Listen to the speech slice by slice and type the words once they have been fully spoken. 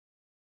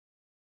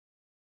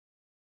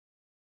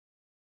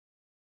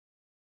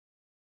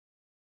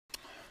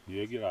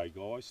Yeah, g'day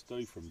guys,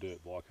 Steve from Dirt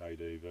Bike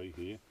ADV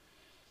here.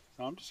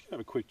 I'm just going to have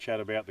a quick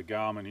chat about the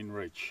Garmin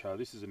InReach.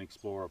 This is an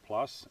Explorer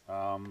Plus.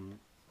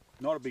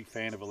 Not a big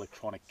fan of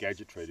electronic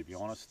gadgetry, to be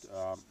honest.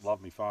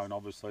 Love my phone,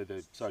 obviously.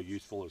 They're so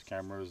useful as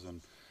cameras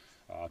and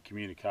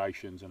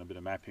communications and a bit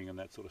of mapping and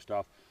that sort of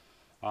stuff.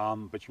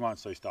 But you won't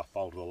see stuff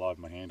bolted all over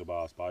my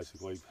handlebars,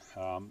 basically.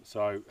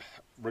 So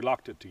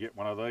reluctant to get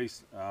one of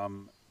these,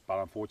 but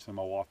unfortunately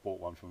my wife bought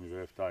one for my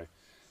birthday.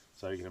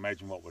 So you can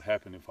imagine what would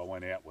happen if I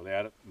went out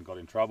without it and got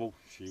in trouble.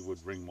 She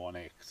would wring my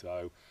neck.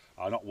 So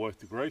not worth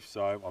the grief,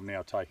 so I'm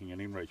now taking an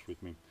InReach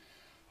with me.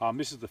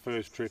 This is the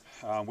first trip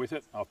with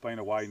it. I've been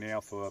away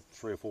now for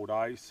 3 or 4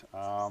 days.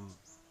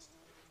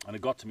 And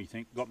it got me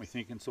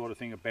thinking sort of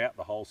thing about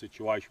the whole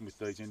situation with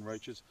these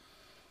InReaches.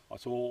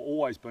 I've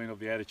always been of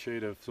the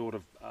attitude of sort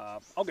of,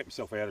 I'll get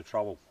myself out of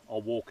trouble.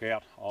 I'll walk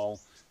out,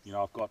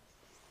 I've got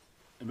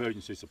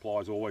emergency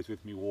supplies always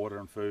with me, water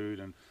and food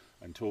and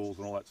tools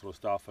and all that sort of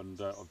stuff,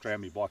 and I've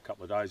drowned my bike a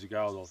couple of days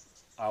ago. I was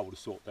able to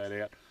sort that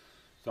out.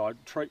 So I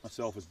treat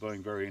myself as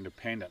being very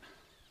independent.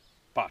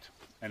 But,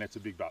 and it's a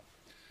big but,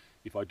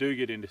 if I do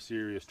get into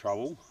serious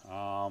trouble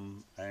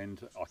and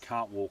I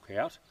can't walk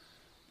out,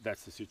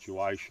 that's the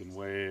situation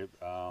where,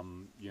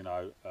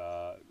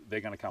 they're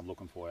going to come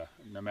looking for you.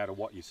 No matter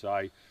what you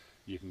say,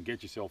 you can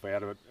get yourself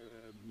out of it.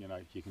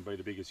 You can be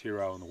the biggest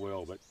hero in the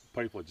world, but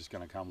people are just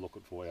going to come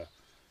looking for you.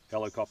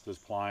 Helicopters,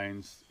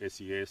 planes,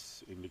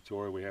 SES, in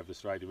Victoria we have the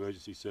State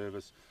Emergency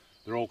Service.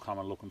 They're all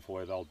coming looking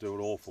for you. They'll do it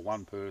all for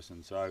one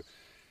person. So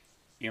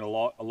in a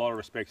lot of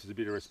respects it's a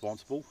bit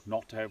irresponsible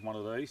not to have one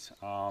of these,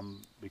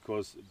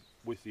 because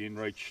with the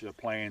InReach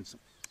plans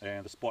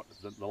and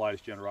the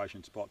latest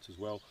generation spots as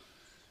well,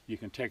 you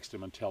can text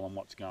them and tell them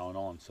what's going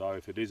on. So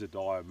if it is a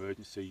dire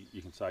emergency,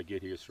 you can say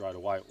get here straight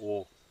away,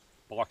 or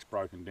bike's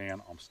broken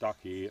down, I'm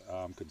stuck here,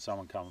 can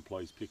someone come and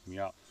please pick me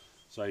up?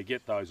 So you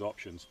get those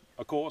options.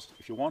 Of course,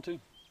 if you want to,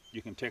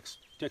 you can text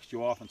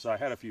you off and say,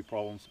 had a few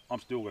problems, I'm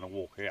still going to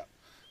walk out.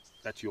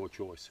 That's your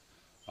choice,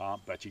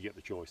 but you get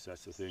the choice,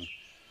 that's the thing.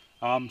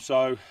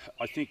 So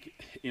I think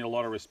in a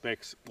lot of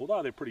respects,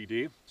 although they're pretty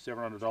dear,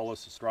 $700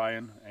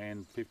 Australian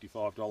and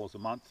 $55 a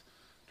month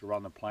to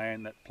run the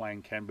plan, that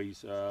plan can be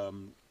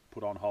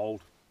put on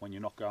hold when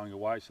you're not going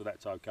away, so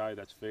that's okay,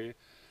 that's fair.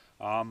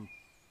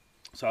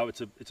 So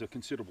it's a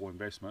considerable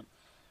investment,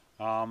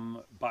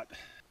 but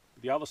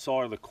the other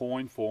side of the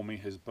coin for me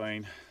has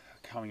been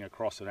coming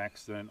across an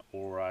accident,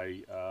 or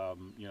a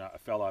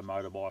fellow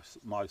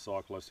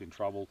motorcyclist in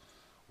trouble,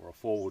 or a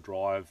four-wheel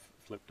drive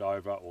flipped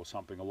over or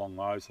something along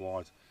those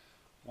lines.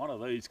 One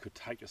of these could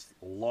take us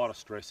a lot of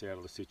stress out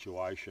of the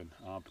situation,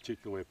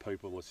 particularly if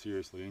people are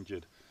seriously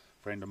injured.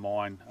 A friend of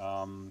mine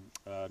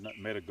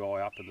met a guy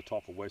up in the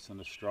top of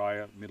Western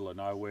Australia, middle of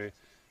nowhere,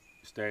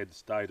 stayed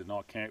a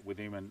night camp with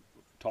him, and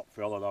top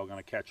fella, they were going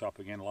to catch up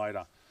again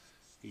later.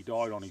 He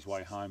died on his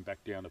way home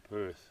back down to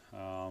Perth. They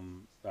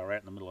were out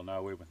in the middle of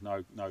nowhere with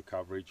no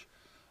coverage.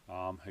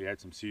 He had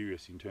some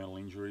serious internal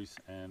injuries,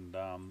 and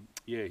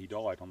he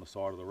died on the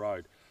side of the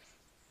road.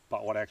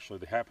 But what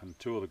actually happened,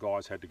 2 of the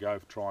guys had to go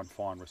try and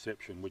find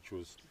reception, which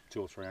was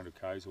 200 or 300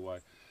 k's away.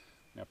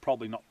 Now,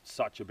 probably not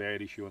such a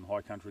bad issue in the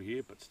high country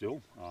here, but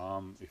still,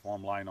 if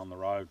I'm laying on the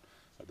road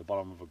at the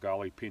bottom of a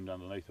gully, pinned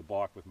underneath a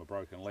bike with my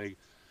broken leg,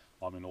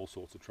 I'm in all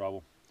sorts of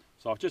trouble.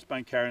 So I've just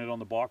been carrying it on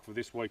the bike for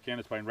this weekend.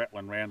 It's been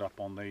rattling around up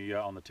on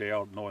the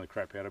towel, annoying the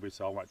crap out of me,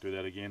 so I won't do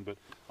that again, but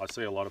I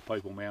see a lot of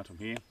people mount them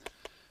here.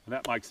 And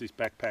that makes this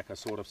backpack a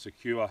sort of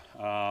secure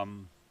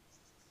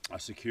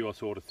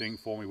sort of thing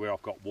for me, where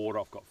I've got water,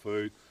 I've got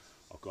food,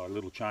 I've got a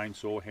little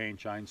chainsaw, hand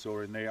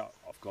chainsaw in there,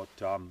 I've got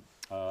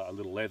a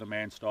little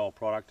Leatherman style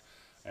product,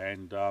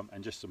 and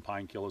just some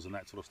painkillers and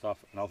that sort of stuff.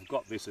 And I've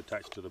got this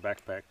attached to the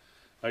backpack.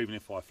 Even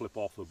if I flip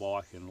off the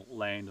bike and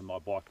land and my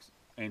bike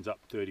ends up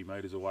 30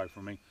 metres away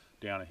from me,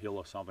 down a hill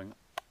or something,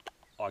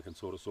 I can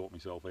sort of sort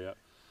myself out.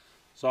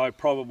 So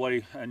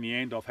probably in the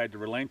end I've had to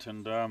relent,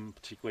 and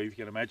particularly if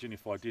you can imagine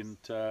if I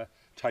didn't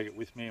take it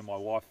with me and my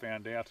wife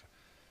found out,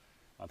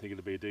 I think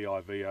it'd be a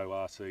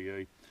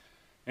DIVORCE.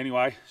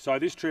 Anyway, so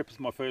this trip is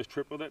my first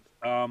trip with it.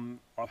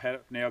 I've had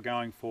it now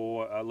going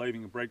for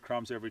leaving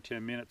breadcrumbs every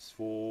 10 minutes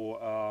for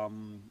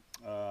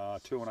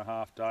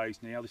 2.5 days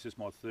now. This is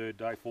my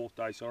fourth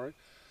day, sorry.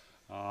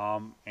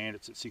 And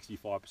it's at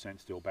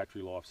 65% still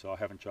battery life, so I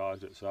haven't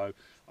charged it. So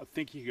I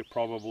think you could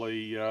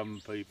probably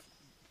be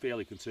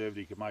fairly conservative.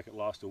 You could make it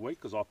last a week,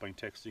 because I've been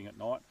texting at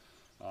night.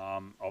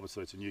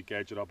 Obviously it's a new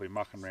gadget, I've been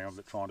mucking around with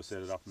it, trying to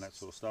set it up and that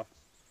sort of stuff.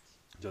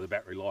 So the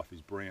battery life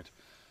is brilliant.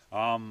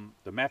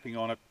 The mapping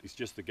on it is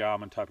just the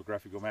Garmin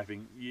topographical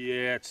mapping.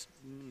 Yeah, it's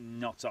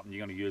not something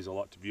you're going to use a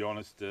lot, to be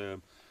honest.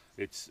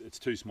 It's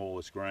too small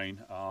a screen.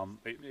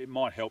 It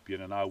might help you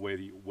to know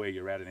where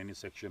you're at an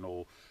intersection,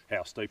 or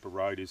how steep a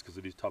road is, because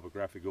it is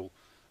topographical.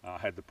 I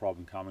had the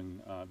problem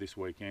coming this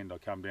weekend. I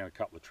come down a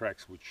couple of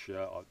tracks which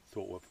I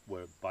thought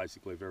were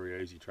basically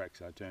very easy tracks,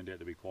 and they turned out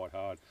to be quite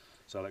hard,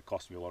 so that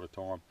cost me a lot of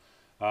time.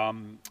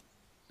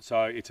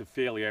 So it's a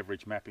fairly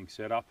average mapping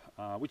setup,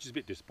 which is a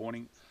bit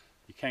disappointing.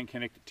 You can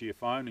connect it to your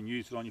phone and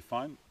use it on your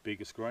phone,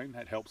 bigger screen,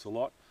 that helps a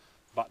lot.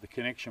 but the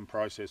connection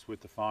process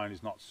with the phone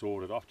is not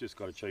sorted. I've just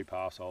got a cheap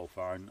arsehole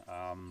phone,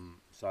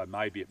 so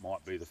maybe it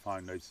might be the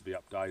phone needs to be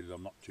updated.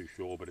 I'm not too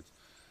sure, but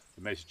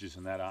the messages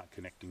and that aren't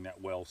connecting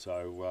that well.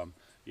 So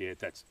yeah,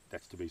 that's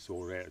to be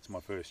sorted out. It's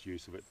my first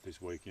use of it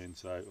this weekend,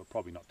 so I'm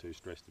probably not too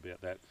stressed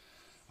about that.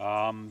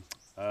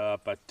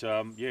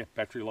 Yeah,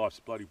 battery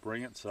life's bloody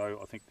brilliant, so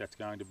I think that's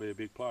going to be a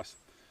big plus.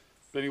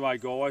 But anyway,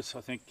 guys,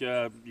 I think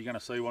you're going to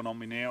see one on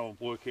me now. I'll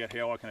work out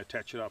how I can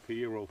attach it up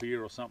here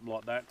or something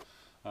like that.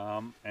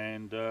 Yeah.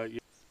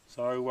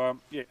 So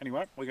yeah,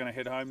 anyway, we're going to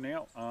head home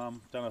now.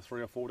 Done a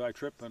 3 or 4 day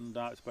trip, and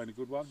it's been a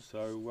good one.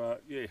 So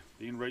yeah,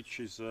 the InReach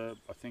is,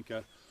 I think,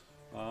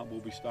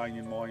 will be staying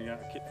in my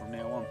kit from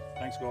now on.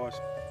 Thanks, guys.